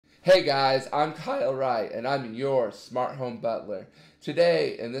Hey guys, I'm Kyle Wright and I'm your smart home butler.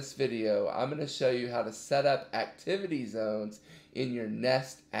 Today in this video, I'm going to show you how to set up activity zones in your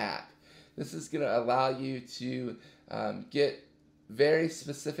Nest app. This is going to allow you to get very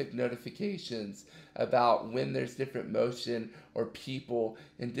specific notifications about when there's different motion or people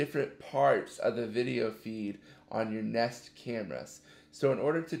in different parts of the video feed on your Nest cameras. So in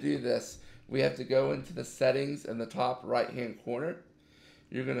order to do this, we have to go into the settings in the top right hand corner.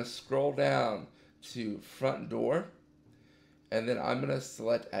 You're going to scroll down to front door, and then I'm going to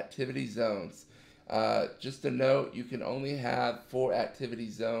select activity zones. Just a note, you can only have 4 activity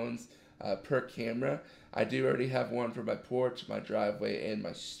zones per camera. I do already have one for my porch, my driveway, and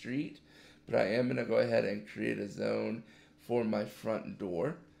my street, but I am going to go ahead and create a zone for my front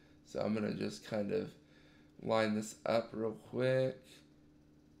door. So I'm going to just kind of line this up real quick,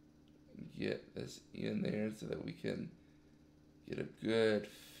 get this in there so that we can get a good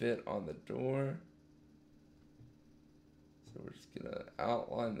fit on the door. So we're just gonna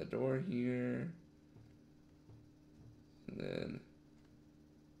outline the door here, and then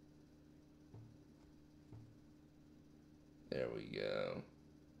there we go.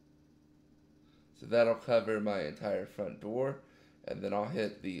 So that'll cover my entire front door, and then I'll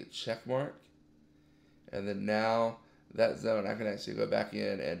hit the check mark, and then now that zone, I can actually go back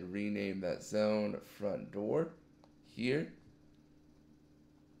in and rename that zone front door here.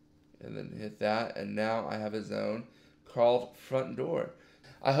 And then hit that, and now I have a zone called front door.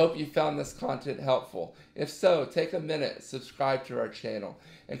 I hope you found this content helpful. If so, take a minute, subscribe to our channel,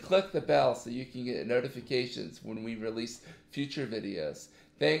 and click the bell so you can get notifications when we release future videos.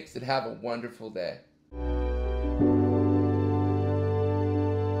 Thanks, and have a wonderful day.